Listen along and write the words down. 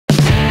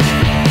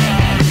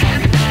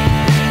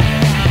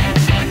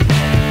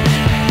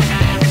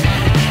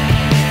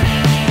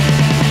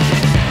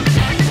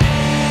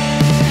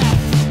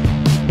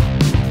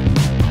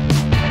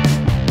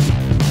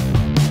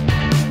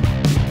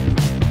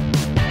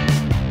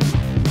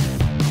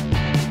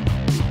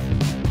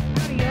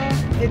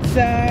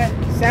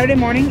Saturday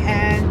morning,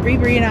 and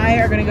Brie and I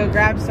are gonna go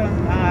grab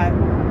some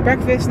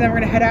breakfast, and then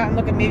we're gonna head out and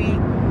look at maybe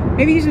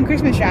do some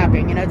Christmas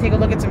shopping. You know, take a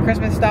look at some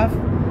Christmas stuff.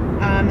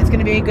 It's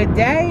gonna be a good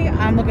day.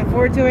 I'm looking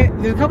forward to it.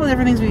 There's a couple of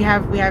different things we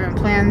have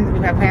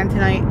planned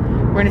tonight.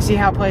 We're gonna see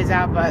how it plays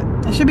out, but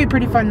it should be a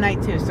pretty fun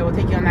night too. So we'll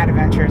take you on that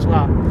adventure as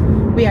well.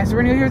 But yeah, so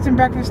we're gonna go get some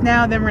breakfast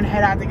now. Then we're gonna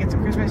head out to get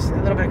some a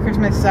little bit of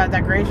Christmas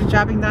decoration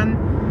shopping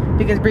done,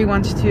 because Brie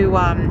wants to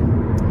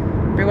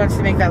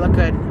make that look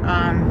good.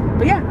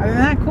 But yeah, other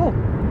than that, cool.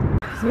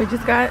 So we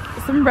just got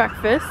some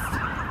breakfast.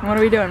 What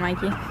are we doing,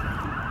 Mikey?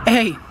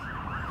 Hey,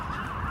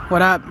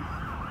 what up?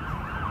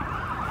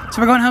 So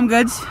we're going to Home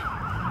Goods.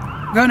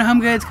 We're going to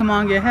Home Goods. Come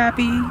on, get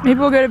happy. Maybe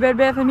we'll go to Bed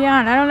Bath &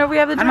 Beyond. I don't know if we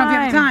have the time. I don't know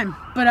if we have the time.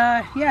 But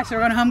yeah, so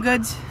we're going to Home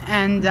Goods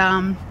and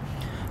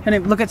gonna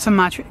look at some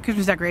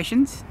Christmas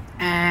decorations.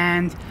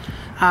 And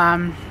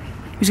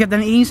we just got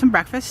done eating some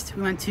breakfast.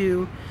 We went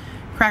to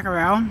Cracker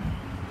Barrel.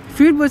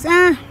 Food was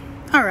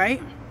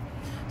alright.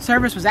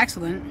 Service was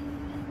excellent,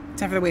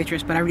 except for the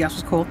waitress, but everybody else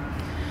was cool.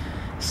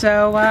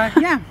 So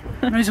yeah,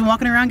 we're just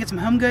walking around, get some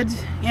Home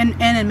Goods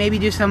and maybe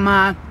do some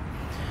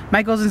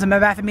Michael's and some Bed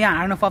Bath & Beyond.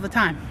 I don't know if all the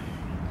time.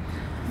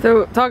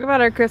 So talk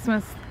about our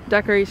Christmas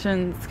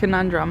decorations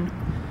conundrum.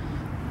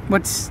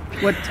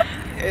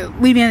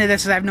 Leave me into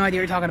this, because I have no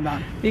idea what you're talking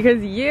about.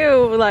 Because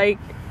you like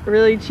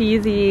really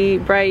cheesy,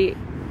 bright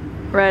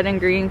red and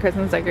green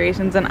Christmas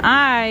decorations, and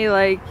I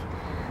like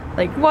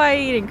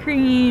white and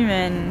cream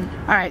and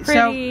alright,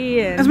 so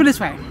and... let's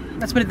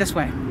put it this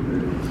way.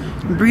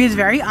 Brie is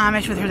very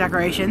Amish with her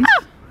decorations.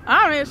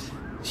 Amish?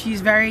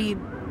 She's very...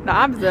 the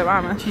opposite of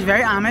Amish. She's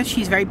very Amish.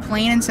 She's very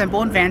plain and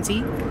simple and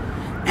fancy.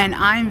 And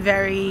I'm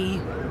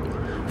very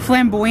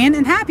flamboyant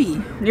and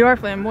happy. You are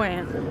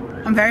flamboyant.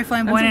 I'm very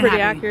flamboyant and happy.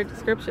 That's a pretty accurate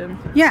description.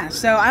 Yeah,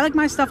 so I like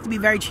my stuff to be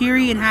very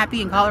cheery and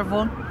happy and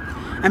colorful.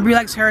 And Brie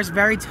likes hers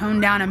very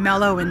toned down and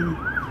mellow and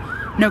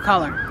no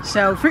color.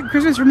 So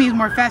Christmas for me is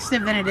more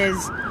festive than it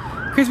is.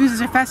 Christmas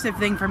is a festive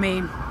thing for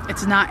me.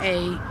 It's not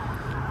a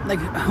like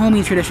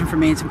homey tradition for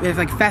me. It's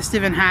like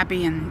festive and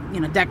happy, and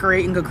you know,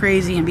 decorate and go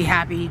crazy and be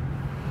happy.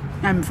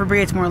 And for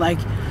Brie, it's more like,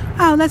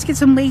 oh, let's get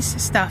some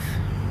lace stuff.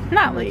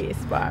 Not lace,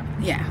 but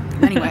yeah.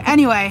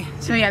 Anyway.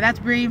 So yeah, that's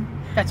Brie.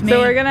 That's me.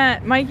 So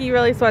Mikey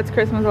really sweats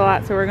Christmas a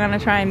lot, so we're gonna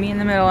try and meet in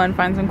the middle and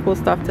find some cool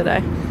stuff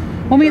today.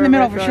 We'll meet in the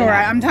middle for sure.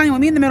 I'm telling you,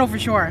 we'll meet in the middle for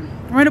sure.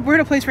 We're at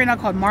a place right now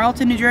called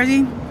Marlton, New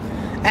Jersey.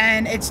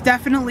 And it's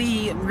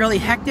definitely really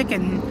hectic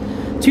and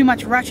too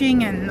much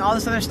rushing and all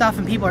this other stuff,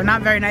 and people are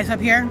not very nice up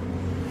here.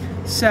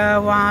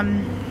 So,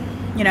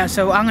 you know,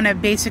 so I'm gonna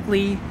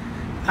basically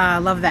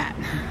love that.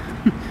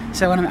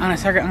 So I'm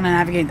gonna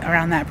navigate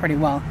around that pretty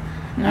well.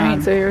 All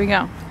right, so here we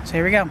go.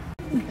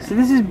 So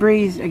this is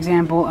Brie's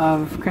example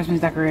of Christmas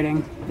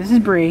decorating. This is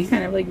Brie.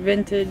 Kind of like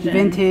vintage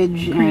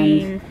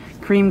and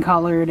cream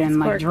colored and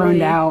sparkly, like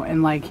droned out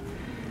and like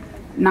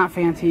not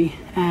fancy.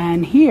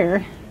 And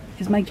here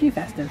is Mike G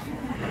festive.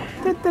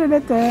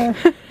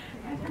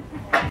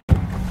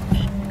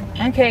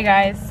 Okay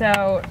guys,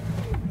 so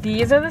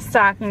these are the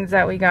stockings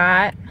that we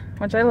got,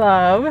 which I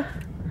love.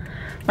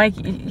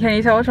 Mikey, can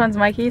you tell which one's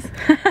Mikey's?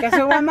 Guess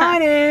what one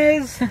mine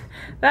is?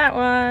 That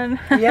one.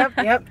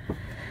 Yep.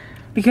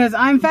 Because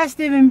I'm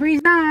festive and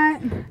Brie's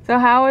not. So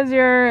how was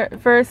your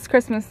first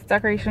Christmas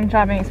decoration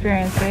shopping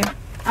experience, babe?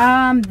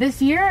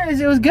 This year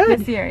it was good.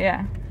 This year,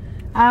 yeah.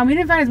 We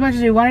didn't find as much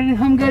as we wanted in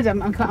Home Goods.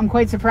 I'm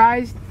quite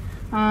surprised.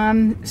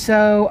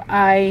 So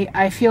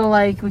I feel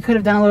like we could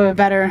have done a little bit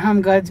better in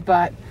Home Goods,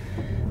 but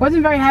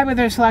wasn't very happy with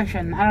their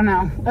selection. I don't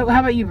know.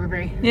 How about you,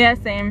 Brie? Yeah,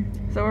 same.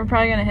 So we're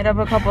probably gonna hit up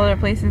a couple other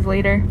places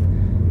later.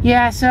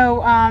 Yeah,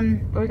 so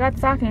but we got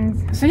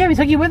stockings. So yeah, we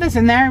took you with us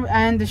in there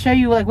and to show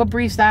you like what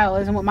Brie's style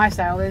is and what my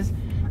style is.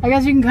 I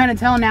guess you can kind of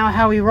tell now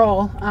how we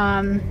roll.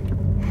 I'm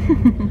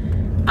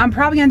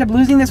probably gonna end up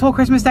losing this whole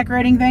Christmas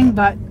decorating thing,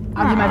 but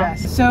I'll do my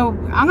best. So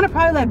I'm gonna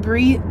probably let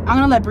Brie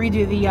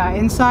do the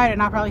inside,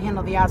 and I'll probably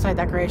handle the outside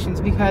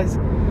decorations, because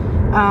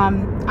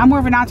I'm more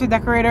of an outside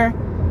decorator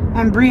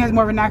and Brie has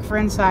more of a knack for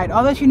inside.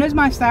 Although she knows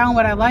my style and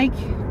what I like,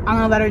 I'm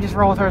gonna let her just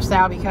roll with her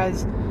style,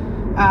 because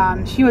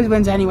she always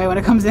wins anyway when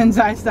it comes to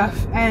inside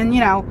stuff. And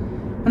you know,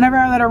 whenever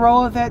I let her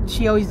roll with it,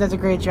 she always does a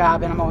great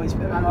job, and I always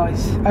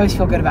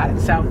feel good about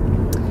it. So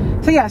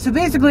yeah, so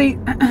basically,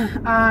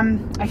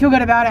 I feel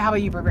good about it. How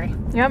about you, Brie?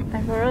 Yep,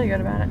 I feel really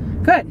good about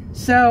it. Good.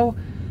 So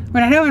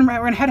we're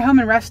gonna head home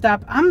and rest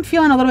up. I'm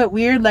feeling a little bit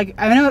weird. Like,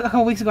 I know a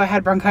couple weeks ago I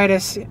had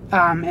bronchitis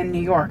in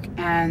New York,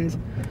 and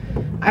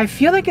I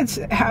feel like it's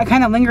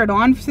kind of lingered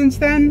on since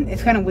then.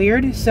 It's kind of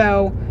weird.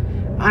 So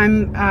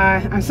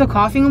I'm still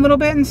coughing a little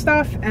bit and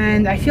stuff,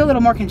 and I feel a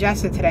little more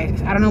congested today.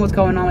 I don't know what's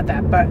going on with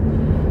that, but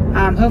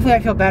hopefully I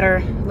feel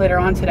better later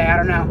on today. I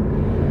don't know.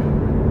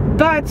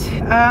 But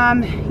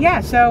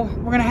yeah, so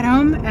we're gonna head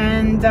home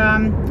and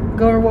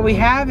go over what we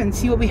have and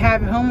see what we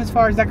have at home as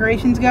far as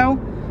decorations go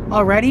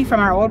already from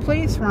our old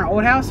place, from our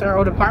old house, our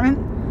old apartment.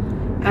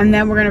 And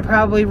then we're gonna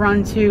probably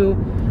run to,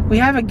 we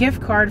have a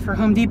gift card for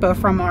Home Depot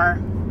from our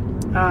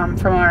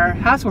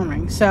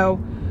housewarming. So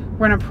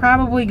we're gonna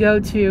probably go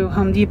to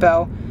Home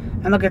Depot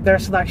and look at their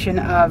selection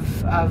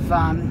of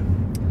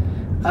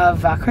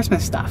of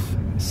Christmas stuff.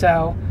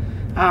 So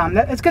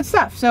it's good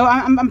stuff. So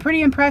I'm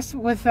pretty impressed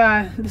with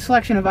the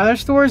selection of other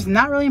stores.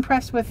 Not really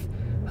impressed with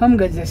Home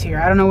Goods this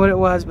year. I don't know what it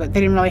was, but they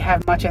didn't really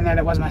have much in there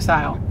that was my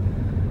style.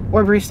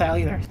 Or Brie style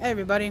either. Hey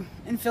everybody,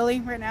 in Philly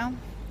right now.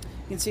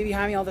 You can see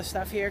behind me all this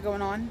stuff here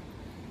going on.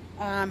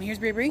 Here's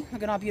Brie,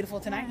 looking all beautiful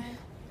tonight. Hi.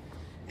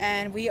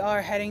 And we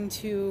are heading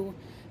to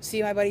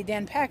see my buddy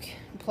Dan Pecks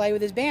play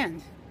with his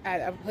band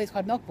at a place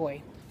called Milk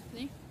Boy.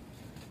 See?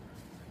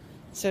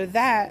 So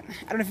that,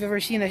 I don't know if you've ever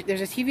seen it, there's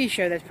a TV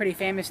show that's pretty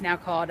famous now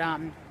called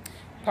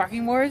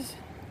Parking Wars.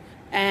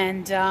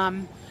 And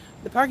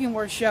the Parking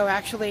Wars show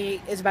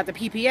actually is about the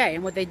PPA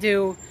and what they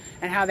do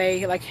and how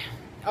they like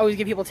always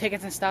give people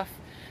tickets and stuff.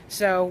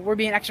 So we're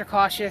being extra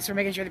cautious. We're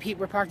making sure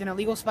we're parked in a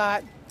legal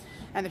spot,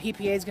 and the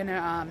PPA is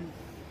gonna.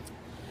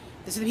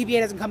 This is the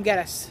PPA doesn't come get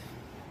us.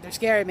 They're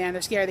scary, man.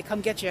 They're scary. They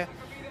come get you,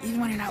 even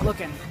when you're not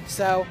looking.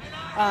 So,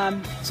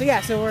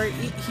 so we're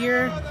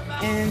here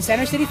in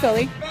Center City,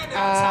 Philly.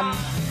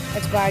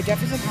 It's by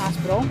Jefferson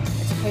Hospital.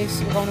 It's a place.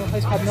 We're going to a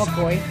place called Milk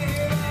Boy,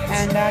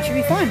 and it should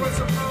be fun.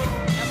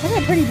 Look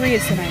how pretty Brie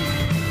is tonight.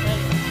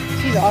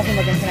 She's awesome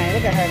looking tonight.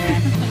 Look at her,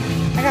 man.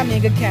 I got me a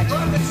good catch.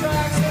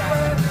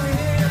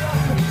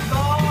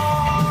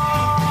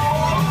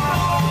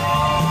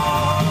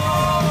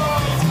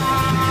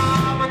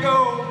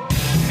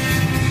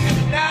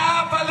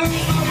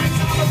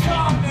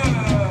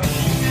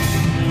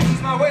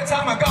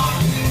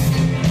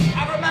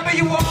 I remember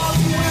you all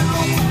too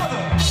well,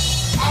 mother.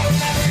 I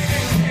remember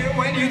you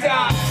when you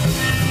died.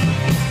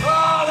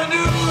 Oh, the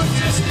news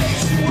just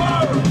ate you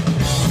up.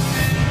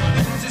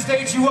 The news just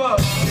ate you up.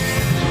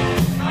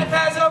 Life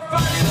has a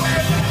funny way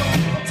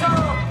of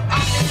tongue. I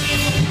can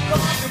see you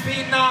going to be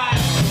nice.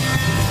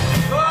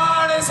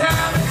 Oh, this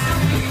habit's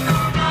beating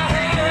on my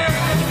head.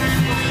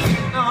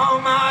 Beating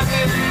on my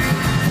head.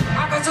 I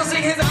can still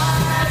see his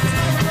eyes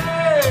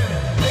red.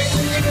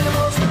 Making me the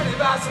most funny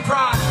by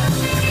surprise.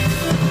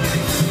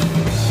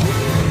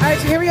 Alright,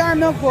 so here we are in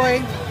Milk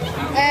Boy,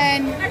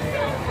 and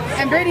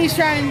Brittany's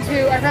trying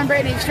to, our friend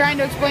Brittany's trying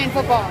to explain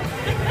football.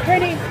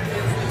 Brittany,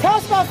 tell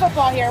us about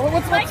football here.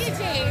 What's like a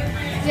G.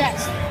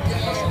 Yes.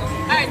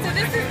 Alright, so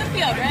this is the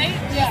field, right?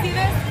 Yeah. You see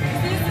this?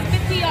 This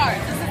is 50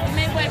 yards. This is the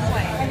midway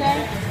point.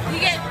 Okay.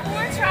 You get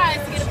 4 tries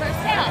to get a first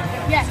down.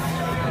 Yes.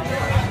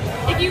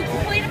 If you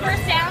complete a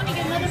first down, you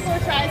get another 4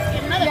 tries to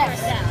get another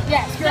first down.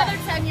 Yes, correct.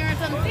 Another 10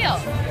 yards on the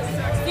field.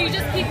 So you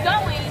just keep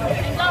going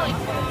and going.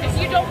 If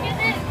you don't get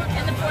it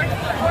in the 4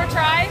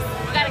 tries,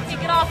 you got to kick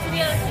it off to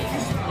the other team.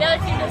 The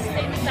other team does the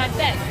same exact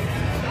thing.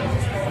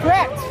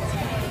 Correct.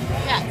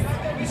 Yes.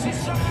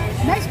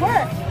 Nice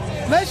work.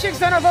 Most chicks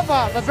don't know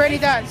football, but Brittany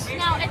does.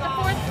 Now, at the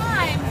 4th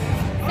time,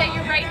 say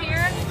you're right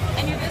here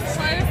and you're this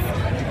close,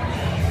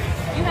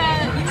 you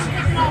can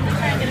kick it off and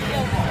try and get a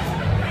field goal.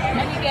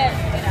 And you get,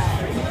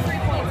 3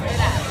 points for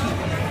that.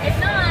 If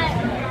not,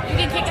 you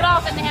can kick it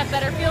off and they have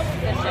better field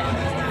position. So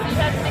you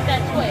have to make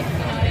that choice,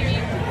 you know what I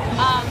mean?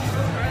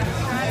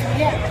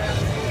 Yeah.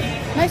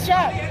 Nice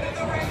job.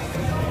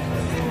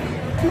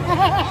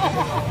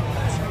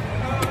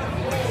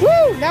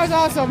 Woo! That was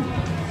awesome.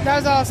 That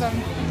was awesome.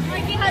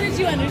 Mikey, how did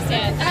you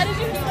understand? How did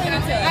you explain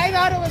it to us? I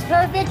thought it was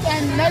perfect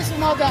and nice and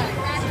well done.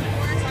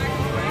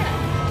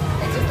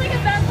 It's just like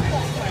a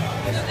basketball court.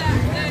 So the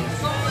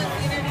goal is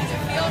either to do a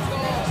field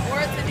goal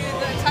or to do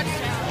the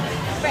touchdown.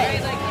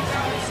 Right?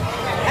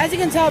 As you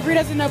can tell, Brie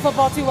doesn't know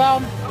football too well,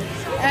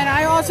 and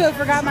I also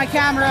forgot my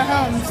camera at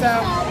home,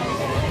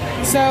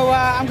 so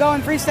I'm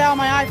going freestyle on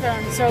my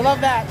iPhone. So love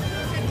that.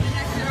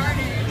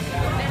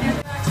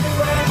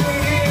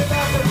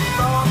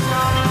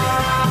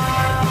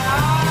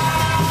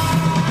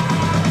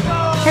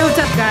 Hey, what's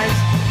up, guys?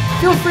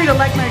 Feel free to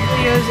like my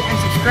videos and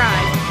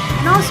subscribe,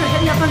 and also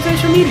hit me up on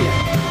social media.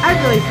 I'd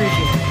really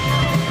appreciate it.